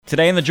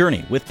Today on The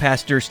Journey with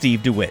Pastor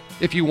Steve DeWitt.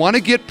 If you want to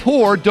get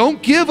poor,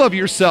 don't give of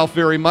yourself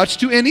very much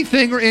to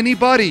anything or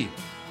anybody.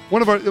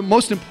 One of our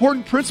most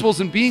important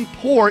principles in being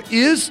poor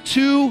is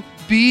to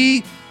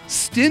be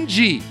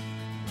stingy.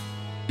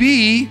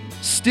 Be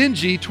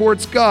stingy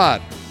towards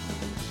God.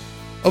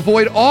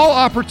 Avoid all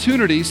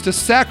opportunities to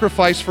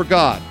sacrifice for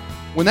God.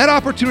 When that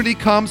opportunity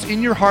comes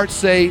in your heart,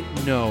 say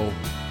no.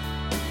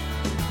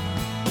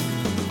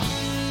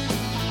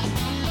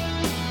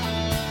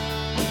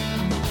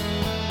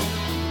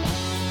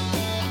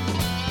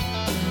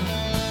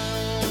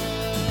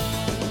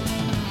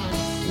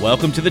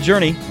 Welcome to The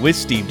Journey with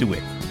Steve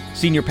DeWitt,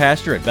 Senior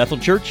Pastor at Bethel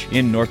Church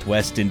in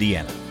Northwest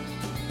Indiana.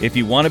 If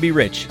you want to be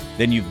rich,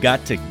 then you've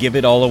got to give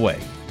it all away.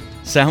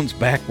 Sounds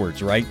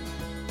backwards, right?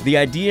 The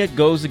idea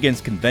goes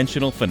against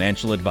conventional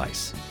financial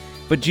advice.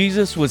 But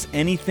Jesus was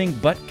anything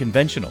but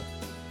conventional.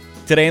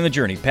 Today on The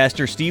Journey,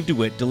 Pastor Steve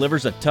DeWitt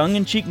delivers a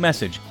tongue-in-cheek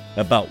message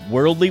about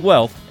worldly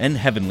wealth and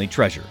heavenly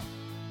treasure.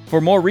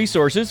 For more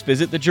resources,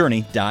 visit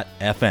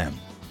thejourney.fm.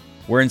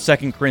 We're in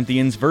 2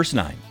 Corinthians verse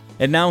 9.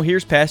 And now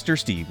here's Pastor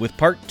Steve with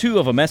part 2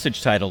 of a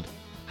message titled,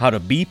 How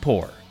to Be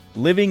Poor,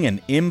 Living an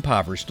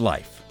Impoverished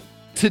Life.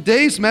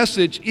 Today's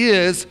message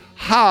is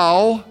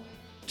how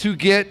to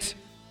get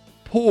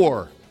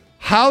poor,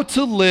 how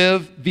to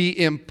live the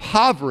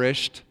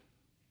impoverished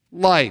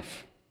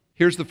life.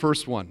 Here's the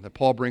first one that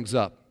Paul brings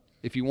up.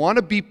 If you want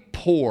to be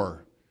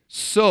poor,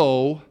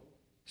 sow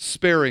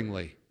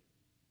sparingly.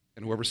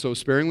 And whoever sows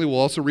sparingly will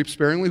also reap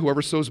sparingly.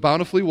 Whoever sows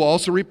bountifully will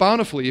also reap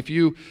bountifully. If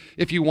you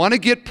want to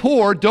get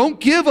poor, don't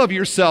give of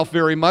yourself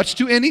very much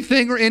to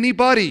anything or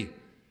anybody.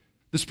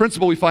 This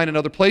principle we find in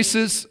other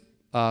places.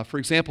 For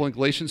example, in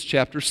Galatians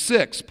chapter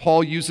 6,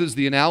 Paul uses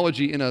the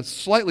analogy in a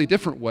slightly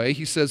different way.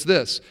 He says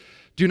this,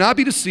 "Do not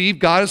be deceived,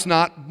 God is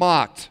not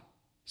mocked."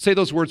 Say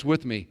those words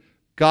with me.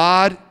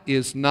 God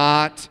is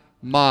not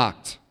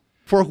mocked.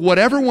 For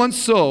whatever one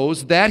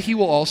sows, that he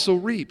will also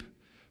reap.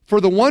 For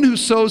the one who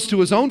sows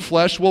to his own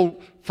flesh will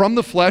from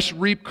the flesh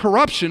reap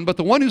corruption, but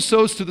the one who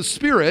sows to the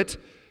Spirit,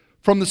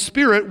 from the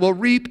Spirit will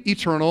reap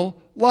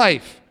eternal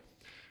life.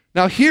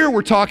 Now here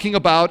we're talking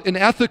about an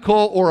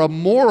ethical or a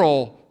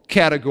moral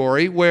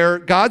category where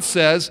God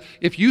says,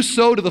 if you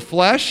sow to the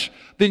flesh,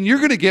 then you're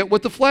going to get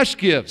what the flesh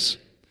gives.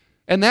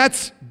 And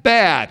that's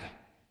bad.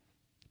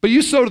 But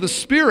you sow to the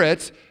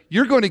Spirit,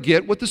 you're going to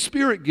get what the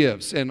Spirit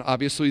gives. And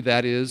obviously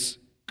that is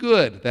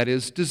good. That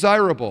is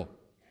desirable.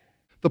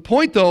 The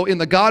point, though, in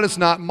the God is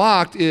not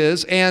mocked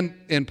is, and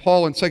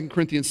Paul in 2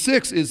 Corinthians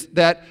 6, is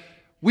that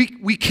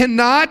we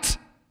cannot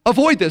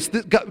avoid this.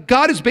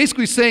 God is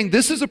basically saying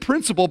this is a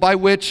principle by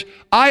which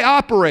I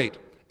operate,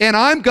 and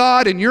I'm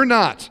God and you're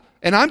not.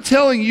 And I'm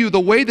telling you the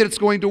way that it's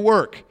going to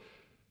work.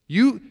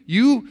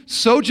 You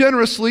sow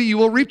generously, you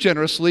will reap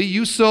generously.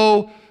 You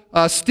sow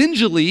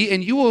stingily,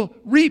 and you will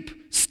reap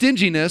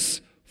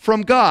stinginess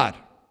from God.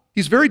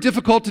 He's very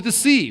difficult to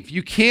deceive.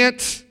 You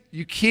can't,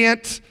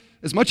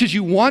 as much as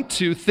you want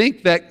to,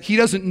 think that he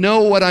doesn't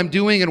know what I'm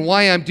doing and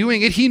why I'm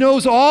doing it. He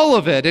knows all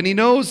of it, and he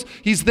knows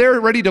he's there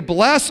ready to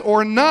bless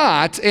or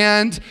not,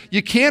 and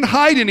you can't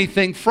hide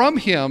anything from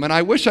him. And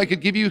I wish I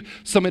could give you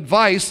some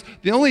advice.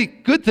 The only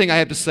good thing I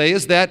have to say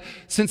is that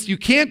since you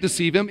can't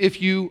deceive him,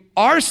 if you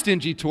are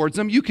stingy towards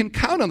him, you can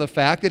count on the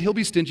fact that he'll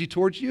be stingy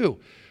towards you,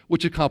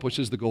 which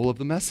accomplishes the goal of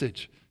the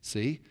message.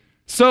 See?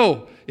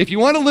 So, if you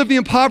want to live the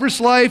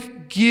impoverished life,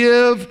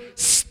 give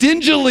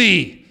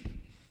stingily.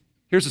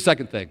 Here's the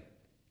second thing.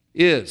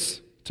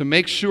 Is to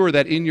make sure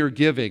that in your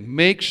giving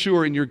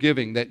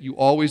that you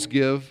always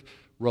give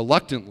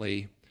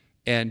reluctantly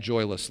and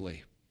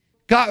joylessly.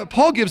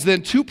 Paul gives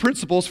then 2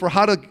 principles for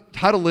how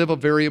to live a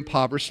very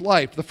impoverished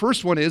life. The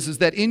first one is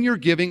that in your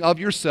giving of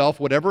yourself,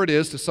 whatever it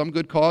is, to some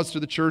good cause, to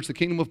the church, the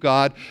kingdom of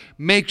God,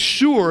 make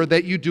sure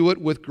that you do it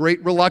with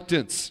great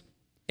reluctance,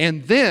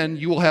 and then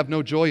you will have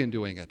no joy in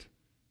doing it.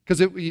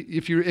 Because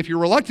if you're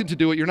reluctant to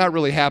do it, you're not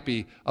really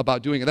happy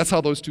about doing it. That's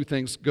how those 2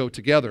 things go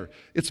together.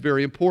 It's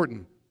very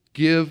important.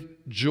 Give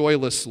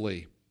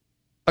joylessly.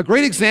 A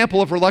great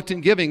example of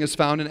reluctant giving is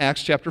found in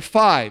Acts chapter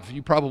 5.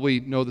 You probably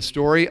know the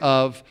story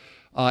of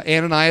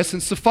Ananias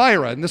and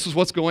Sapphira, and this is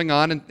what's going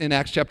on in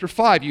Acts chapter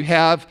 5. You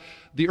have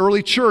the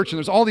early church, and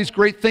there's all these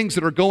great things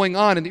that are going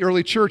on in the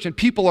early church, and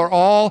people are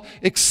all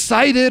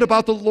excited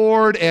about the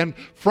Lord, and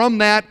from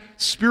that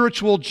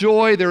spiritual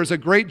joy, there is a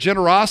great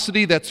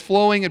generosity that's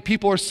flowing, and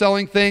people are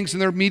selling things,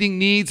 and they're meeting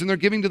needs, and they're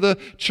giving to the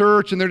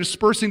church, and they're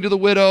dispersing to the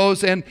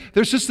widows, and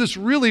there's just this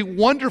really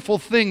wonderful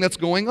thing that's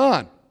going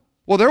on.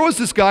 Well, there was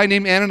this guy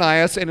named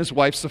Ananias and his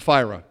wife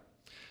Sapphira,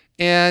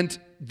 and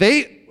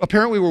they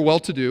apparently were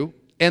well-to-do,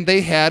 and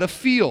they had a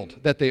field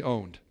that they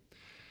owned,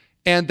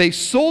 and they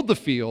sold the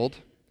field.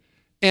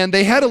 And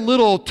they had a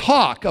little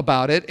talk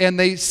about it, and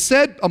they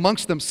said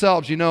amongst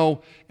themselves,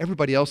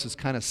 everybody else is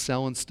kind of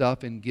selling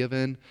stuff and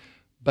giving,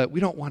 but we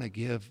don't want to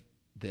give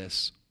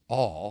this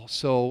all,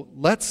 so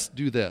let's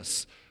do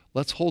this.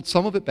 Let's hold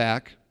some of it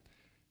back,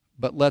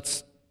 but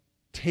let's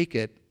take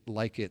it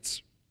like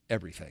it's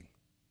everything.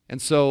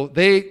 And so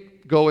they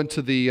go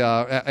into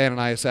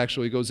Ananias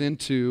actually goes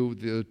into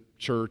the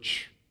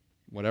church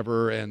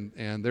whatever,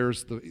 and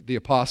there's the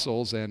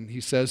apostles, and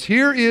he says,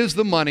 here is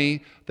the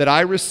money that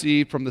I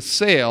received from the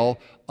sale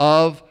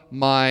of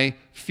my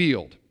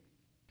field.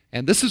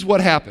 And this is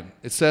what happened.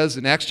 It says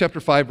in Acts chapter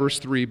 5, verse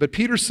 3, but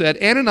Peter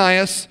said,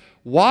 Ananias,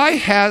 why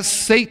has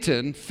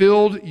Satan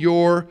filled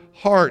your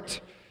heart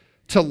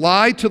to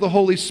lie to the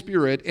Holy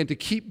Spirit and to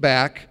keep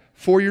back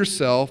for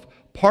yourself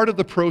part of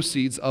the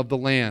proceeds of the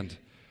land?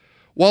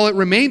 While it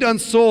remained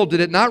unsold,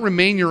 did it not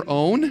remain your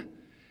own?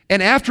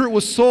 And after it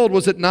was sold,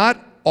 was it not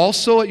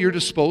also at your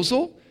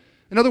disposal?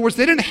 In other words,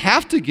 they didn't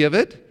have to give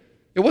it.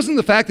 It wasn't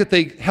the fact that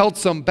they held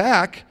some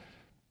back.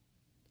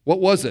 What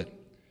was it?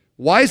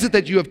 Why is it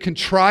that you have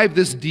contrived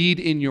this deed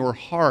in your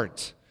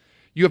heart?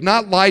 You have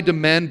not lied to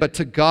men, but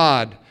to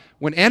God.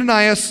 When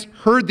Ananias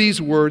heard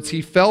these words,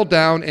 he fell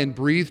down and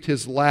breathed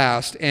his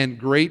last, and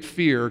great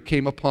fear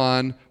came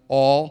upon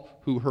all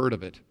who heard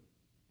of it.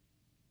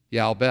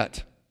 Yeah, I'll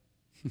bet.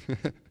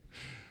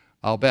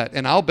 I'll bet.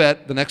 And I'll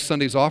bet the next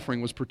Sunday's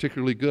offering was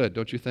particularly good,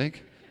 don't you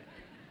think?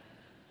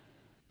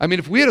 I mean,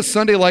 if we had a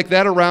Sunday like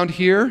that around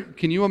here,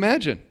 can you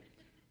imagine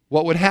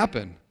what would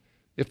happen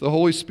if the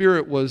Holy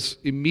Spirit was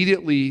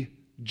immediately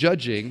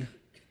judging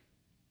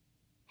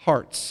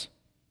hearts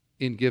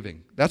in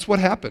giving? That's what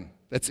happened.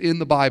 That's in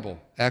the Bible,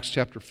 Acts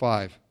chapter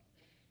 5.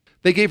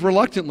 They gave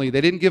reluctantly.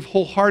 They didn't give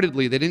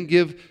wholeheartedly. They didn't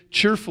give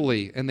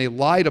cheerfully, and they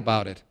lied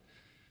about it.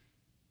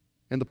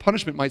 And the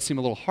punishment might seem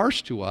a little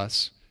harsh to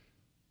us,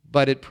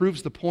 but it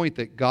proves the point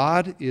that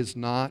God is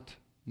not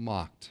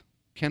mocked.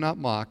 Cannot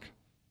mock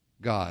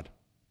God.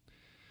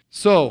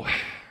 So,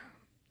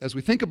 as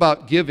we think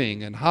about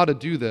giving and how to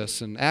do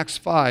this in Acts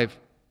 5,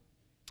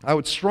 I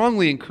would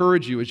strongly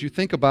encourage you, as you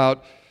think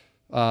about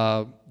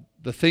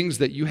the things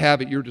that you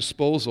have at your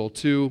disposal,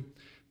 to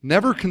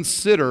never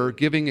consider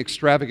giving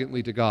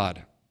extravagantly to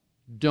God.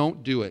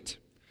 Don't do it.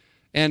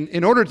 And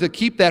in order to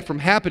keep that from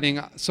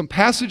happening, some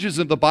passages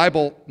of the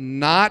Bible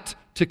not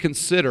to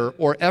consider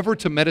or ever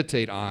to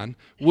meditate on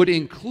would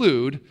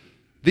include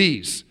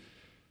these.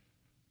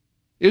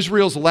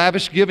 Israel's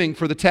lavish giving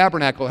for the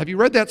tabernacle. Have you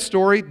read that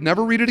story?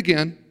 Never read it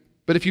again.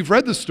 But if you've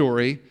read the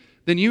story,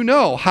 then you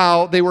know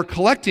how they were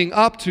collecting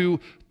up to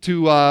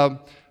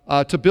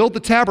build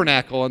the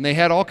tabernacle, and they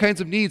had all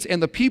kinds of needs.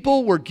 And the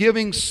people were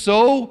giving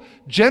so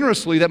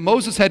generously that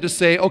Moses had to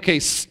say, okay,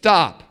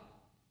 stop.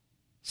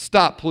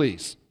 Stop,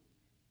 please.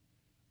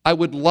 I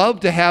would love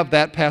to have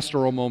that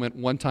pastoral moment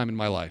one time in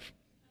my life,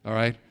 all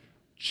right?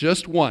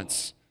 Just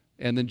once,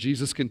 and then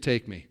Jesus can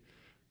take me.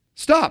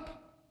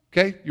 Stop,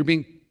 okay? You're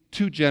being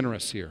too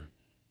generous here.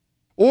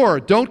 Or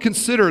don't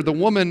consider the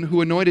woman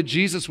who anointed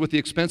Jesus with the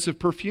expensive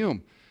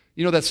perfume.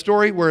 You know that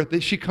story where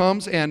she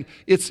comes and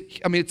it's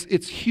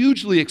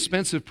hugely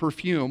expensive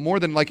perfume, more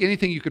than like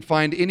anything you could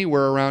find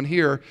anywhere around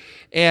here.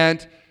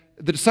 And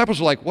the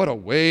disciples are like, what a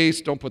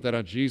waste. Don't put that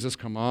on Jesus.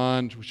 Come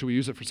on. Should we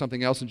use it for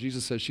something else? And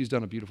Jesus says, she's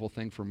done a beautiful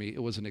thing for me.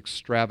 It was an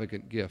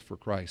extravagant gift for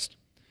Christ.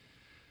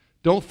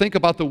 Don't think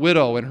about the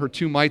widow and her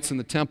 2 mites in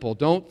the temple.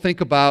 Don't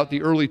think about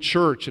the early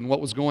church and what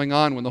was going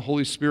on when the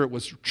Holy Spirit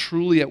was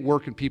truly at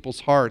work in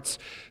people's hearts.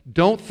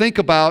 Don't think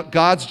about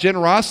God's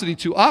generosity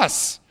to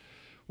us,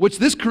 which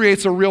this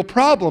creates a real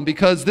problem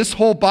because this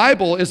whole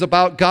Bible is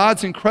about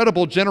God's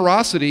incredible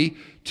generosity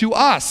to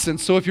us. And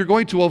so if you're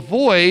going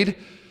to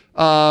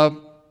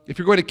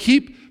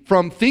keep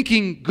from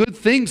thinking good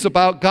things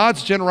about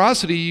God's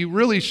generosity, you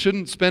really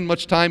shouldn't spend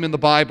much time in the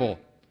Bible.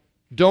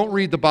 Don't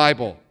read the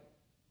Bible.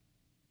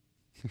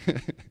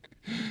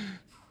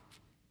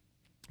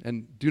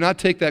 And do not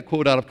take that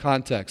quote out of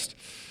context.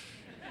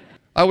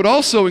 I would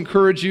also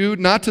encourage you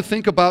not to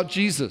think about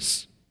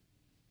Jesus,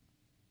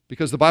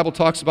 because the Bible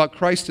talks about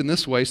Christ in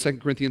this way,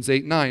 2 Corinthians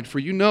 8:9. For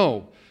you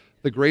know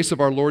the grace of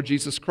our Lord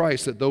Jesus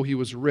Christ, that though he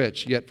was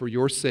rich, yet for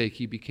your sake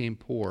he became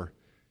poor,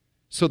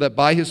 so that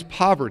by his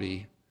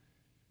poverty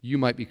you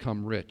might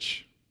become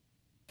rich.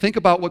 Think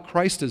about what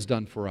Christ has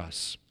done for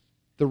us,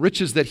 the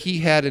riches that he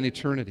had in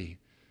eternity,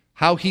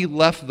 how he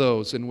left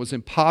those and was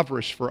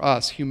impoverished for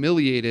us,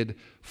 humiliated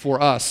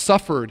for us,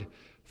 suffered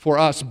for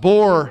us,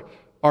 bore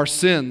our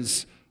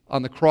sins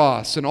on the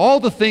cross, and all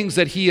the things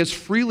that he has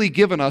freely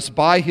given us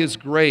by his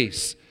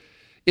grace.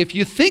 If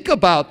you think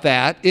about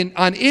that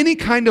on any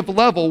kind of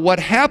level, what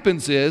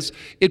happens is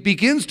it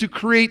begins to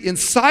create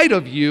inside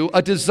of you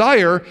a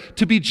desire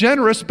to be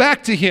generous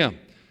back to him.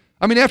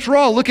 I mean, after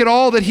all, look at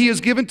all that he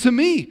has given to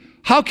me.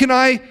 How can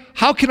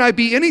I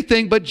be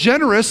anything but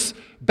generous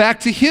back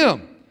to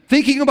him?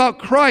 Thinking about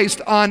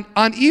Christ on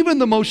even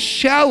the most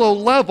shallow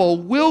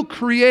level will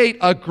create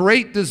a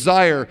great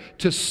desire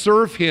to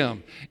serve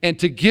him and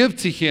to give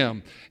to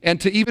him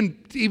and to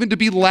even to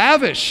be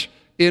lavish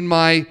in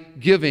my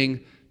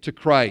giving to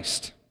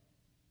Christ.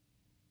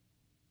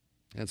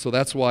 And so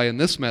that's why in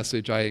this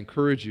message I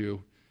encourage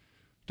you,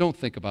 don't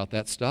think about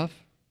that stuff.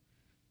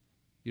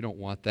 You don't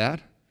want that.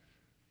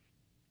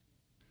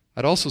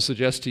 I'd also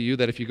suggest to you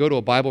that if you go to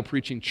a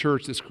Bible-preaching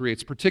church, this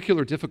creates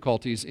particular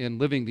difficulties in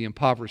living the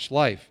impoverished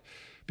life,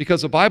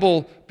 Because a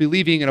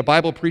Bible-believing and a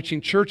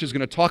Bible-preaching church is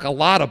going to talk a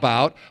lot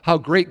about how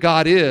great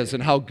God is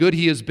and how good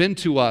He has been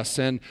to us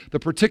and the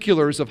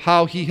particulars of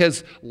how He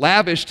has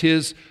lavished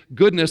His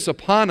goodness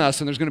upon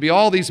us. And there's going to be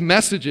all these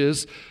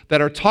messages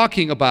that are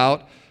talking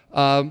about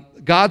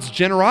God's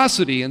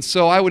generosity. And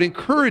so I would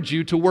encourage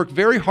you to work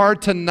very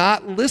hard to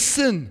not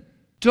listen.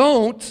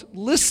 Don't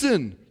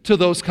listen to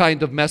those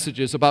kind of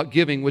messages about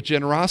giving with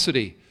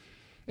generosity.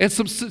 And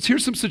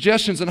here's some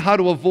suggestions on how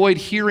to avoid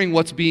hearing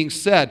what's being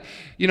said.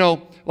 You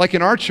know, like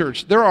in our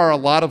church, there are a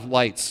lot of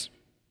lights.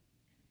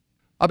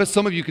 I bet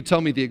some of you could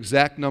tell me the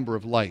exact number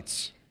of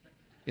lights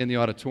in the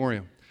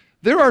auditorium.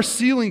 There are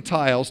ceiling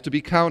tiles to be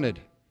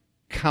counted.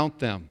 Count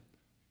them.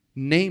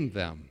 Name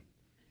them.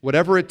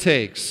 Whatever it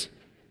takes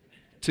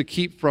to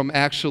keep from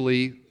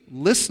actually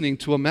listening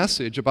to a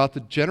message about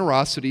the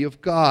generosity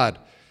of God.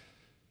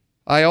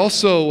 I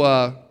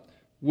also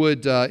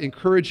would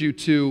encourage you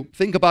to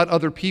think about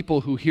other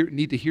people who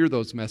need to hear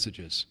those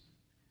messages.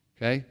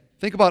 Okay?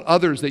 Think about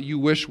others that you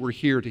wish were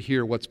here to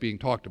hear what's being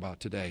talked about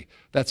today.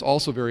 That's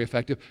also very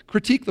effective.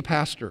 Critique the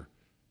pastor.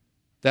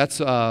 That's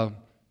a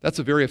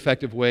very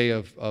effective way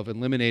of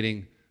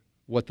eliminating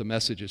what the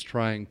message is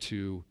trying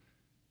to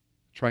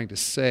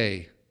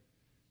say.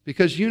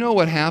 Because you know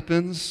what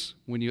happens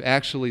when you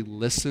actually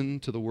listen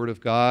to the Word of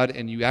God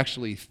and you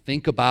actually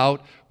think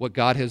about what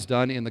God has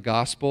done in the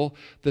gospel?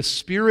 The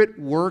Spirit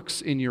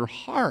works in your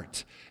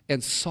heart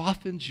and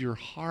softens your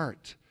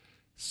heart,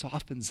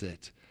 softens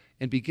it,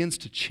 and begins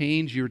to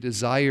change your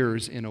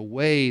desires in a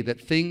way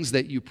that things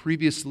that you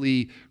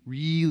previously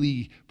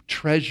really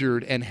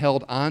treasured and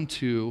held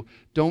onto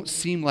don't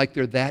seem like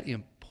they're that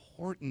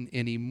important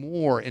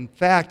anymore. In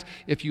fact,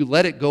 if you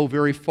let it go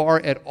very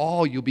far at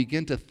all, you'll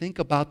begin to think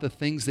about the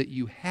things that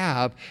you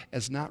have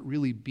as not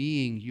really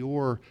being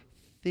your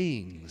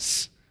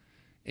things.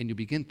 And you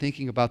begin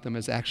thinking about them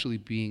as actually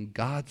being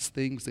God's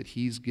things that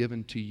He's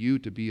given to you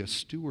to be a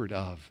steward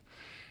of.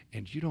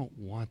 And you don't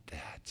want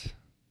that.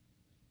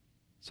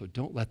 So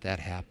don't let that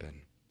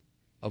happen.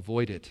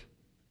 Avoid it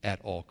at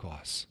all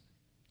costs.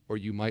 Or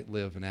you might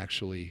live an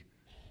actually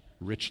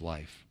rich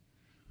life.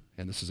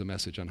 And this is a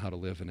message on how to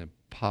live an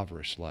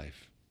impoverished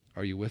life.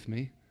 Are you with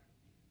me?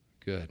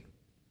 Good.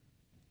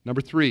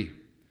 Number 3,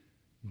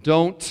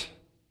 don't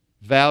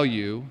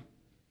value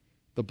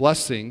the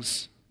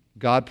blessings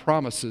God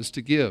promises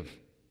to give.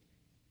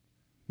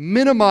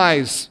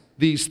 Minimize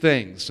these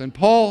things. And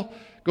Paul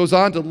goes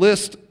on to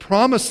list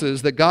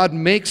promises that God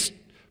makes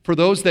for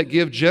those that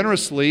give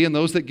generously and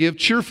those that give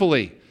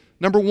cheerfully.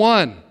 Number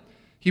 1,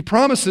 He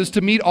promises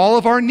to meet all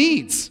of our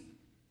needs.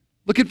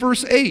 Look at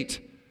verse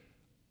 8.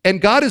 And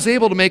God is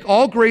able to make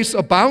all grace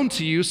abound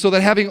to you, so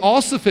that having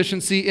all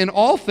sufficiency in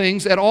all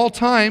things at all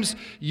times,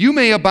 you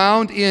may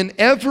abound in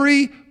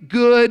every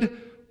good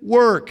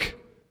work.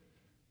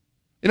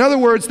 In other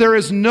words, there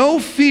is no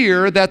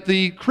fear that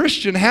the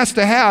Christian has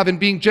to have in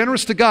being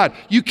generous to God.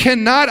 You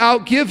cannot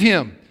outgive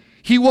Him.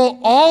 He will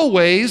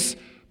always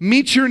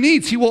meet your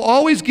needs. He will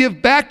always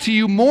give back to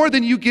you more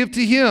than you give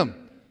to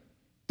Him.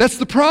 That's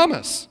the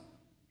promise.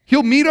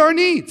 He'll meet our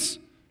needs.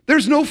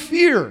 There's no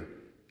fear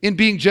in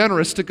being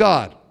generous to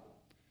God.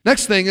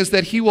 Next thing is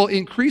that He will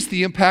increase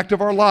the impact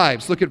of our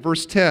lives. Look at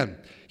verse 10.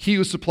 He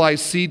who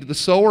supplies seed to the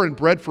sower and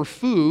bread for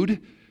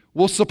food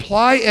will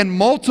supply and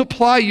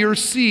multiply your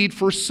seed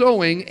for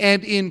sowing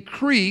and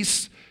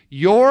increase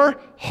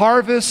your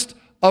harvest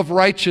of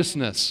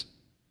righteousness.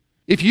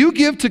 If you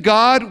give to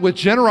God with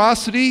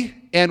generosity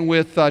and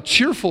with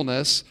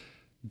cheerfulness,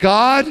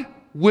 God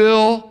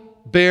will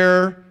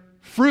bear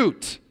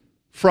fruit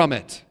from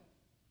it.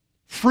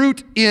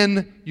 Fruit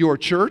in your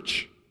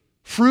church,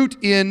 fruit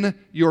in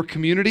your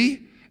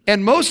community,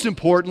 and most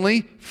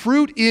importantly,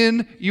 fruit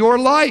in your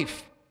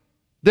life.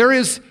 There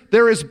is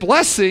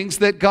blessings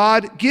that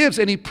God gives,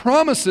 and He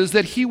promises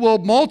that He will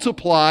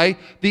multiply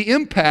the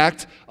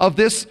impact of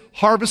this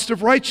harvest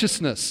of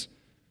righteousness.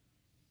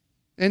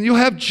 And you'll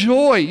have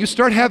joy. You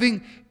start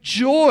having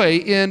joy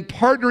in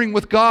partnering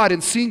with God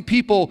and seeing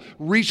people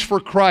reach for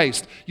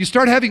Christ. You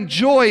start having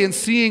joy in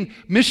seeing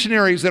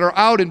missionaries that are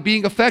out and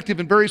being effective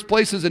in various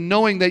places and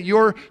knowing that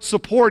your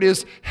support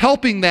is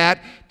helping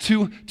that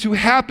to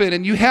happen.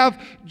 And you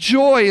have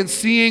joy in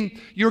seeing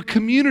your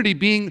community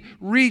being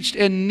reached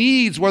and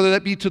needs, whether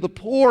that be to the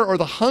poor or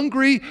the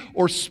hungry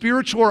or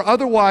spiritual or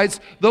otherwise,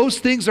 those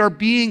things are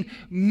being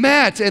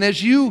met. And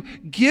as you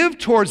give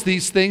towards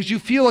these things, you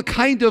feel a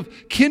kind of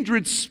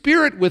kindred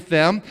spirit with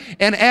them.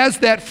 And as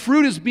that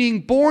fruit is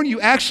being born,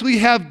 you actually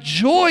have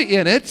joy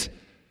in it,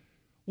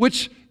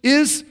 which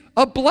is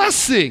a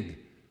blessing.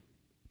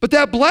 But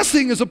that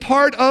blessing is a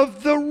part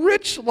of the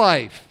rich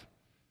life.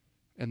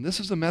 And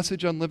this is a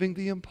message on living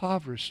the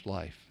impoverished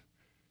life.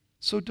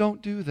 So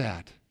don't do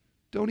that.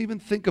 Don't even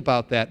think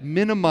about that.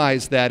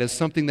 Minimize that as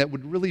something that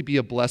would really be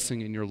a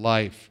blessing in your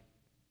life.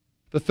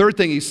 The third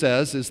thing he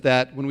says is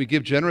that when we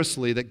give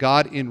generously, that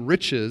God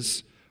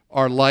enriches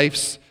our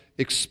life's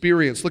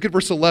experience. Look at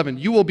verse 11.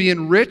 You will be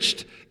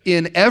enriched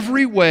in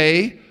every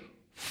way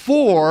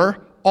for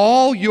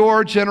all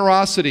your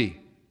generosity.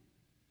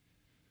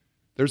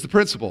 There's the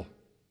principle.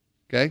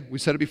 Okay? We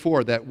said it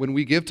before, that when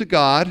we give to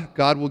God,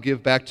 God will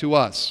give back to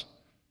us.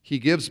 He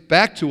gives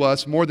back to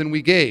us more than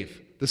we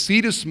gave. The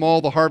seed is small,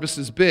 the harvest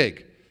is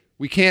big.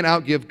 We can't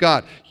outgive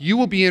God. You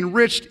will be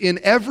enriched in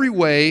every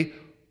way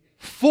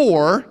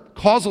for,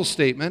 causal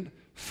statement,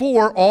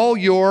 for all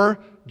your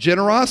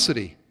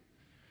generosity.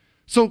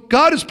 So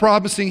God is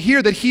promising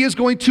here that He is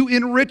going to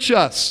enrich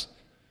us.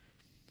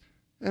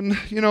 And,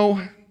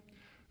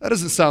 that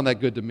doesn't sound that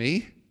good to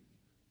me.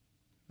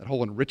 That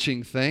whole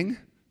enriching thing,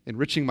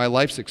 enriching my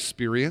life's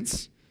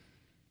experience.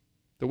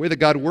 The way that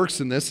God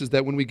works in this is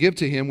that when we give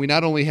to Him, we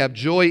not only have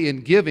joy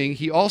in giving,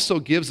 He also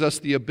gives us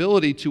the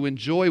ability to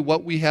enjoy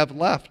what we have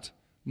left,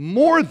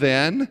 more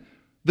than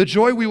the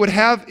joy we would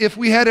have if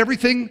we had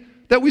everything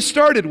that we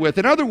started with.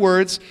 In other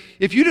words,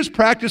 if you just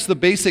practice the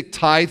basic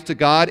tithe to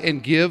God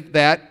and give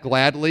that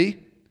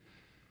gladly,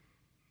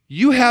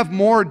 you have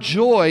more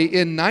joy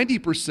in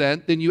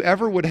 90% than you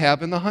ever would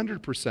have in the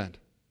 100%.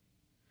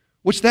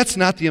 Which that's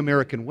not the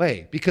American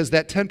way, because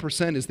that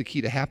 10% is the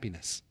key to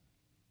happiness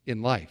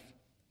in life,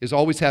 is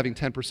always having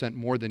 10%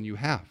 more than you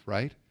have,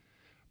 right?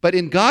 But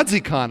in God's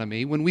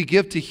economy, when we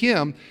give to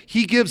Him,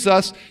 He gives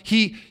us,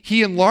 He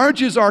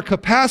enlarges our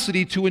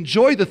capacity to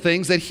enjoy the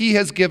things that He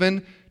has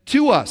given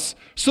to us,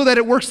 so that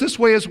it works this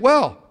way as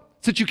well.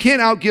 Since you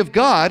can't outgive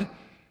God,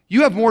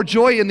 you have more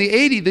joy in the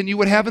 80 than you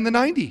would have in the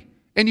 90.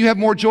 And you have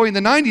more joy in the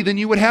 90 than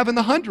you would have in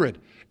the 100.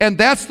 And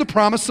that's the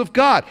promise of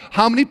God.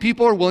 How many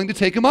people are willing to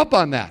take Him up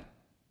on that?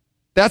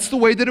 That's the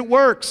way that it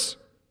works.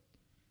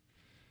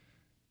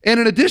 And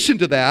in addition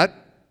to that,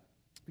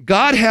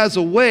 God has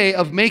a way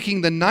of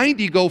making the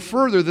 90 go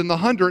further than the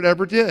 100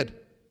 ever did.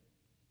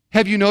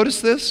 Have you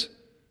noticed this?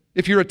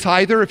 If you're a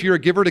tither, if you're a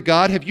giver to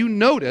God, have you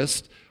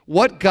noticed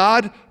what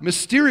God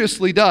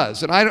mysteriously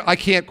does? And I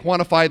can't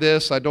quantify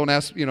this. I don't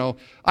ask,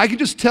 I can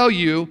just tell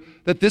you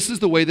that this is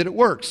the way that it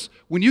works.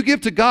 When you give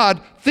to God,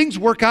 things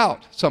work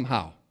out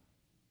somehow,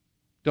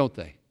 don't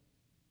they?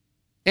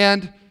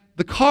 And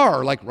the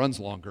car runs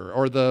longer,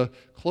 or the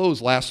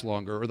clothes last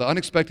longer, or the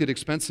unexpected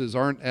expenses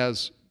aren't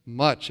as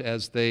much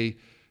as they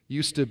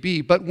used to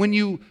be. But when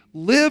you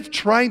live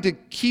trying to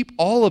keep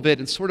all of it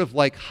and sort of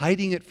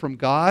hiding it from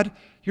God,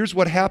 here's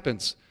what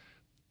happens.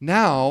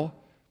 Now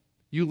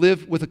you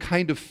live with a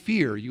kind of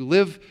fear.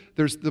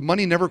 There's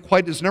never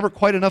quite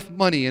enough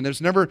money, and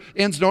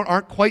ends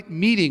aren't quite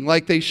meeting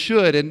like they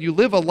should, and you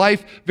live a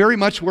life very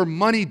much where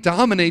money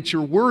dominates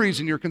your worries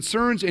and your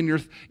concerns and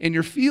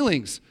your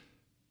feelings.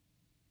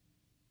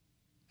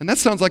 And that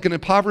sounds like an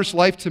impoverished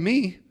life to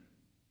me.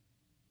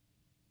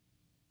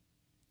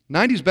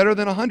 90 is better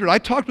than 100. I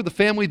talked with a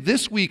family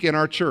this week in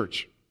our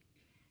church,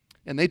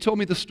 and they told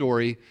me the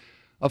story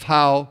of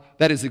how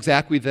that is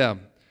exactly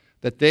them.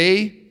 That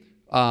they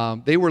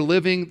were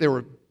living, they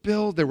were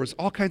billed, there was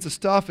all kinds of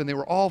stuff, and they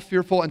were all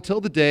fearful until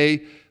the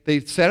day they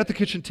sat at the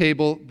kitchen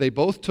table, they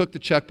both took the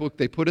checkbook,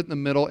 they put it in the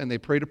middle, and they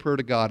prayed a prayer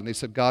to God, and they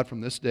said, God,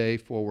 from this day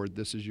forward,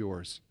 this is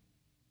yours.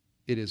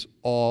 It is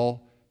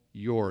all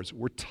yours.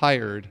 We're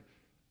tired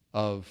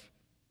of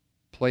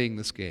playing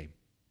this game.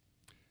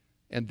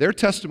 And their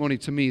testimony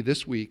to me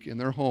this week in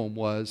their home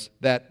was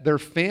that their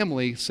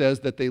family says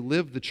that they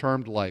live the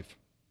charmed life.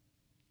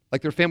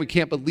 Like their family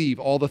can't believe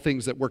all the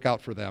things that work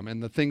out for them,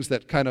 and the things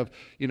that kind of,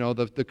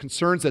 the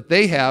concerns that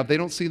they have, they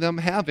don't see them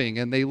having,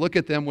 and they look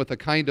at them with a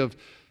kind of,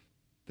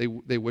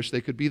 they wish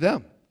they could be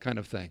them kind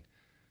of thing.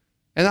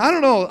 And I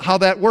don't know how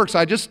that works.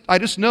 I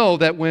just know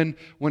that when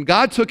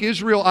God took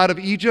Israel out of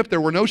Egypt, there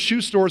were no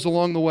shoe stores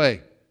along the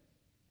way.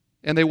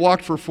 And they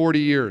walked for 40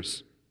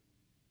 years.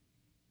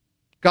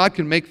 God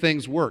can make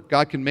things work.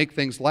 God can make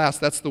things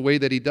last. That's the way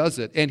that He does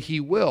it. And He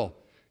will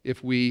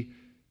if we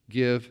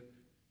give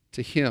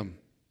to Him.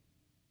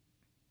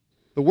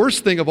 The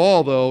worst thing of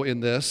all, though,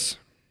 in this,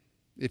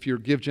 if you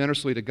give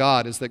generously to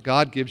God, is that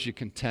God gives you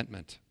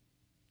contentment.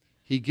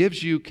 He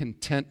gives you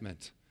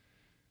contentment.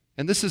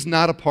 And this is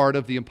not a part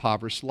of the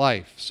impoverished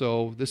life,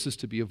 so this is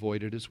to be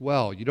avoided as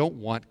well.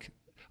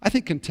 I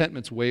think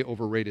contentment's way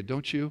overrated,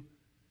 don't you?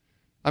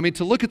 I mean,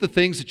 to look at the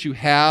things that you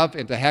have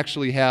and to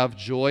actually have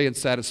joy and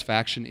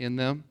satisfaction in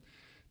them,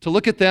 to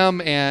look at them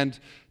and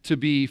to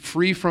be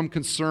free from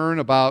concern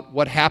about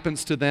what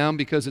happens to them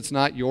because it's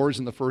not yours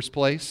in the first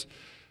place,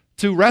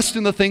 to rest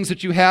in the things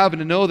that you have and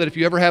to know that if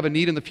you ever have a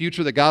need in the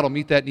future that God will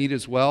meet that need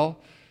as well.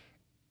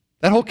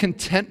 That whole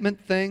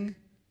contentment thing,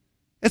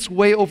 it's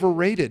way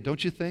overrated,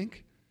 don't you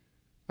think?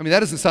 I mean, that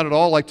doesn't sound at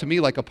all to me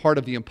like a part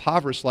of the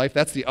impoverished life.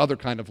 That's the other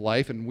kind of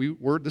life, and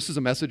this is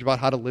a message about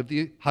how to live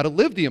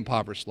the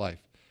impoverished life.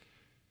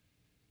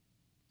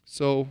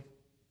 So,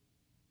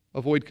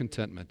 avoid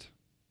contentment.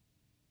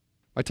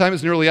 My time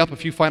is nearly up. A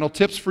few final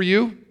tips for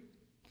you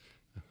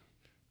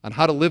on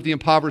how to live the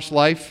impoverished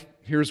life.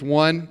 Here's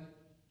one.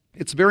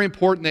 It's very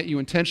important that you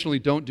intentionally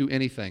don't do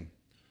anything.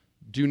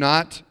 Do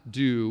not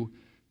do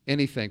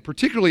anything,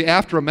 particularly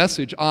after a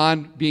message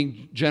on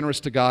being generous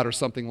to God or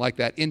something like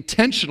that.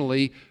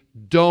 Intentionally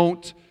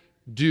don't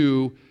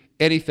do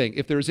anything.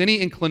 If there's any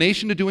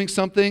inclination to doing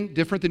something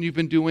different than you've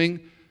been doing,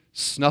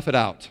 snuff it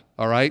out,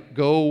 all right?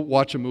 Go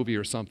watch a movie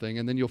or something,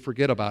 and then you'll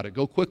forget about it.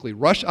 Go quickly.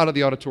 Rush out of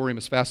the auditorium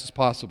as fast as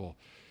possible.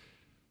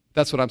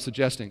 That's what I'm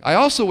suggesting. I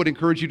also would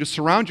encourage you to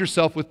surround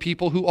yourself with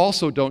people who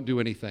also don't do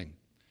anything.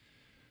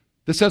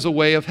 This has a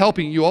way of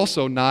helping you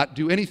also not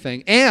do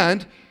anything.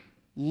 And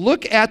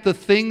look at the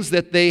things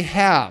that they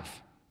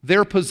have,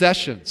 their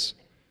possessions,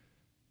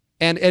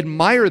 and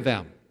admire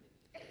them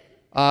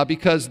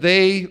because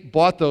they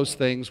bought those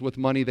things with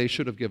money they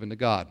should have given to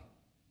God.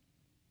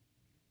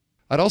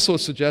 I'd also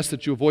suggest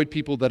that you avoid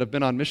people that have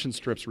been on mission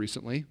trips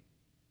recently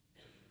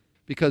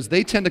because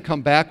they tend to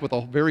come back with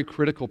a very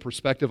critical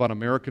perspective on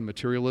American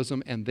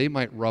materialism, and they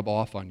might rub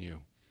off on you.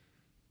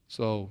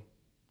 So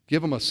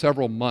give them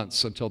several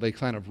months until they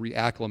kind of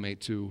reacclimate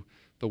to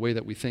the way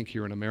that we think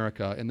here in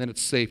America, and then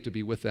it's safe to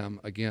be with them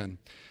again.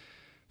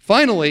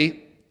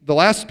 Finally, the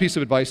last piece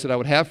of advice that I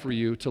would have for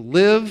you to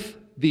live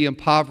the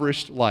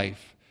impoverished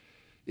life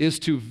is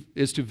to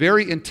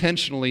very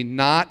intentionally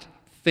not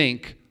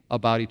think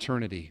about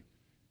eternity.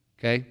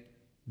 Okay?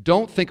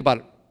 Don't think about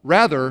it.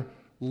 Rather,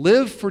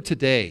 live for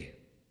today.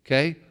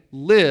 Okay?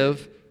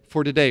 Live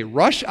for today.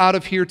 Rush out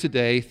of here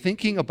today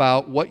thinking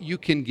about what you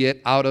can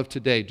get out of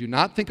today. Do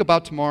not think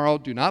about tomorrow.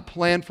 Do not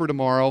plan for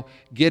tomorrow.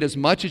 Get as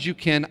much as you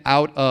can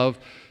out of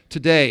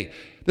today.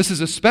 This is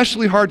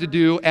especially hard to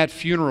do at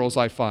funerals,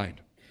 I find.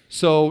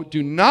 So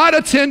do not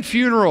attend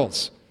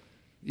funerals.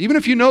 Even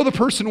if you know the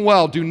person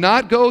well, do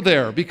not go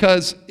there,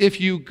 because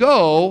if you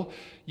go,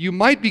 you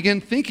might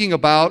begin thinking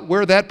about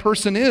where that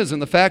person is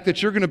and the fact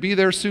that you're going to be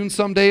there soon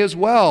someday as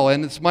well.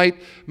 And it might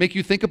make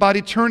you think about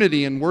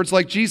eternity and words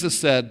like Jesus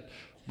said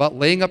about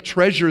laying up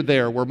treasure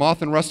there where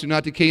moth and rust do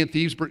not decay and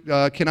thieves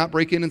cannot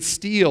break in and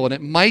steal. And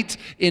it might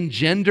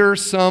engender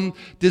some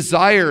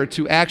desire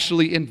to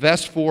actually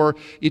invest for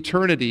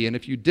eternity. And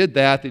if you did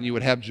that, then you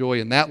would have joy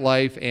in that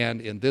life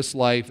and in this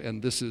life.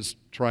 And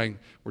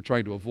we're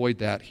trying to avoid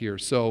that here.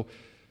 So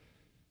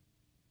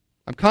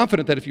I'm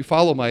confident that if you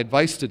follow my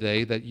advice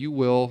today, that you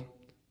will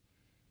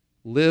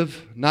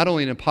live not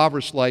only an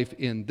impoverished life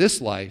in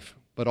this life,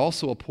 but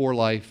also a poor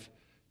life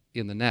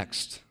in the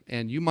next.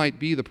 And you might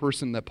be the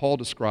person that Paul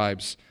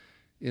describes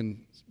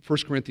in 1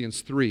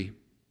 Corinthians 3.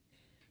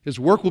 His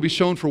work will be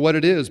shown for what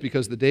it is,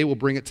 because the day will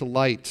bring it to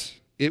light.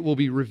 It will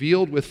be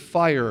revealed with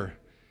fire,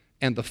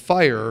 and the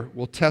fire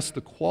will test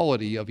the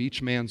quality of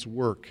each man's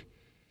work.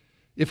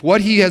 If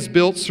what he has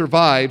built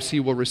survives,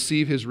 he will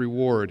receive his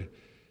reward.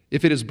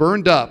 If it is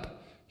burned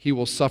up, he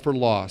will suffer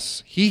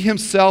loss. He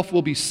himself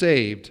will be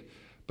saved,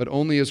 but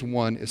only as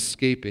one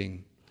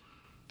escaping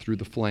through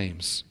the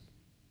flames.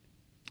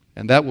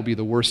 And that will be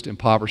the worst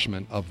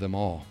impoverishment of them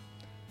all,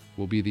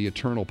 will be the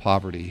eternal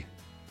poverty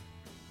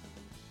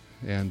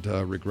and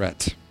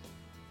regret.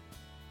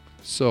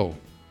 So,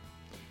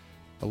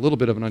 a little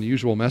bit of an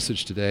unusual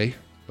message today,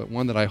 but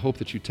one that I hope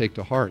that you take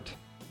to heart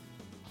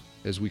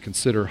as we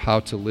consider how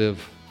to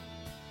live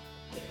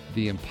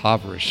the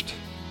impoverished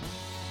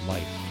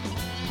life.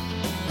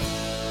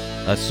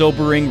 A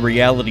sobering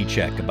reality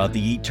check about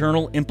the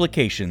eternal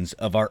implications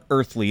of our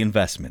earthly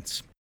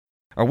investments.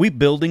 Are we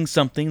building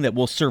something that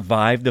will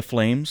survive the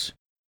flames,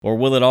 or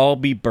will it all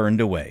be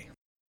burned away?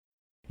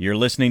 You're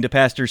listening to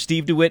Pastor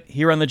Steve DeWitt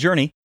here on The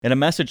Journey in a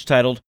message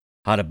titled,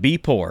 How to Be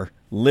Poor,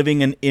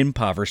 Living an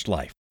Impoverished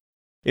Life.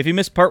 If you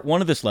missed part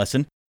 1 of this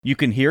lesson, you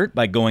can hear it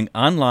by going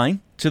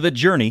online to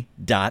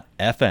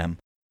thejourney.fm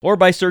or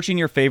by searching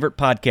your favorite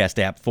podcast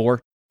app for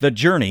The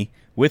Journey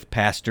with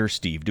Pastor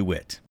Steve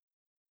DeWitt.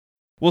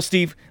 Well,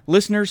 Steve,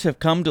 listeners have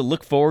come to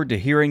look forward to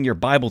hearing your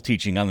Bible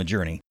teaching on The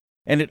Journey.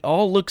 And it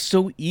all looks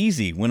so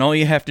easy when all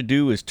you have to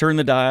do is turn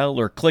the dial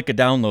or click a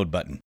download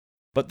button.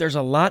 But there's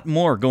a lot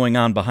more going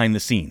on behind the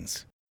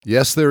scenes.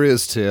 Yes, there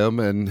is, Tim,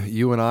 and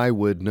you and I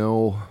would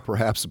know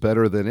perhaps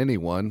better than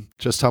anyone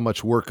just how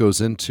much work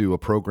goes into a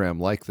program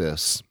like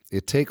this.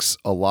 It takes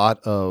a lot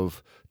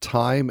of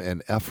time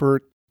and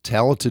effort,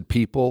 talented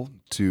people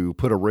to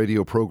put a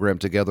radio program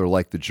together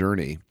like The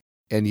Journey.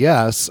 And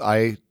yes,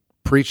 I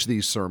preach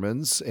these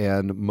sermons,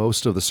 and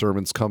most of the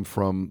sermons come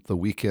from the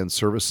weekend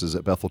services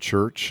at Bethel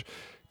Church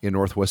in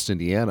Northwest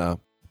Indiana.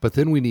 But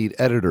then we need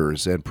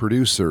editors and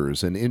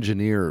producers and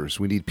engineers.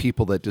 We need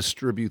people that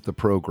distribute the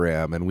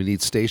program, and we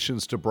need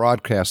stations to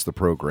broadcast the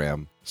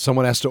program.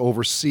 Someone has to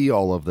oversee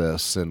all of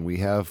this, and we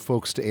have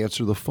folks to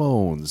answer the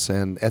phones.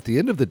 And at the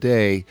end of the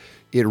day,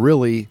 it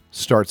really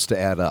starts to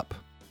add up.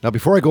 Now,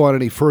 before I go on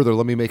any further,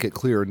 let me make it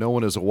clear, no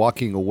one is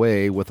walking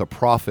away with a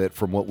profit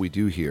from what we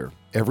do here.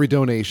 Every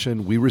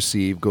donation we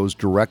receive goes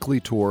directly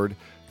toward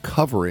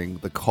covering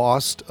the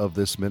cost of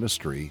this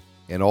ministry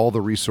and all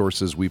the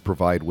resources we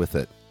provide with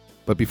it.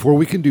 But before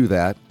we can do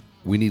that,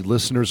 we need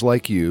listeners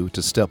like you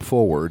to step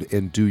forward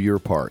and do your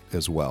part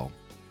as well.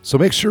 So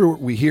make sure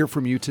we hear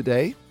from you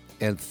today,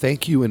 and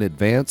thank you in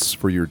advance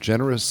for your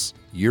generous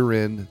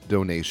year-end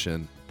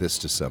donation this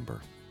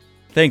December.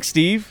 Thanks,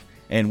 Steve.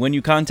 And when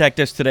you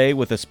contact us today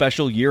with a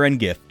special year-end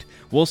gift,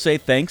 we'll say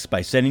thanks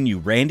by sending you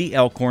Randy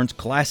Alcorn's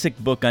classic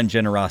book on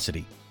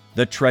generosity,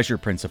 The Treasure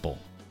Principle.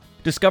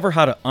 Discover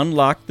how to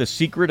unlock the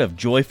secret of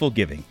joyful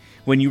giving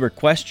when you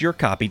request your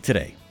copy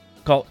today.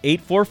 Call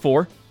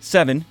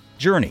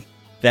 844-7-JOURNEY.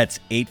 That's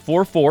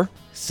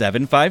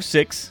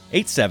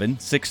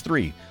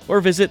 844-756-8763. Or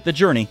visit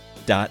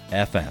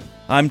thejourney.fm.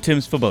 I'm Tim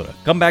Svoboda.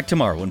 Come back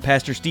tomorrow when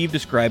Pastor Steve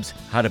describes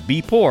how to be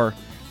poor,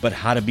 but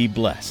how to be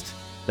blessed.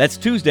 That's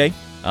Tuesday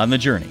on The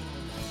Journey.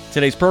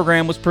 Today's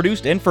program was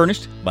produced and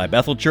furnished by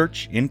Bethel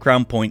Church in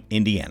Crown Point,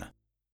 Indiana.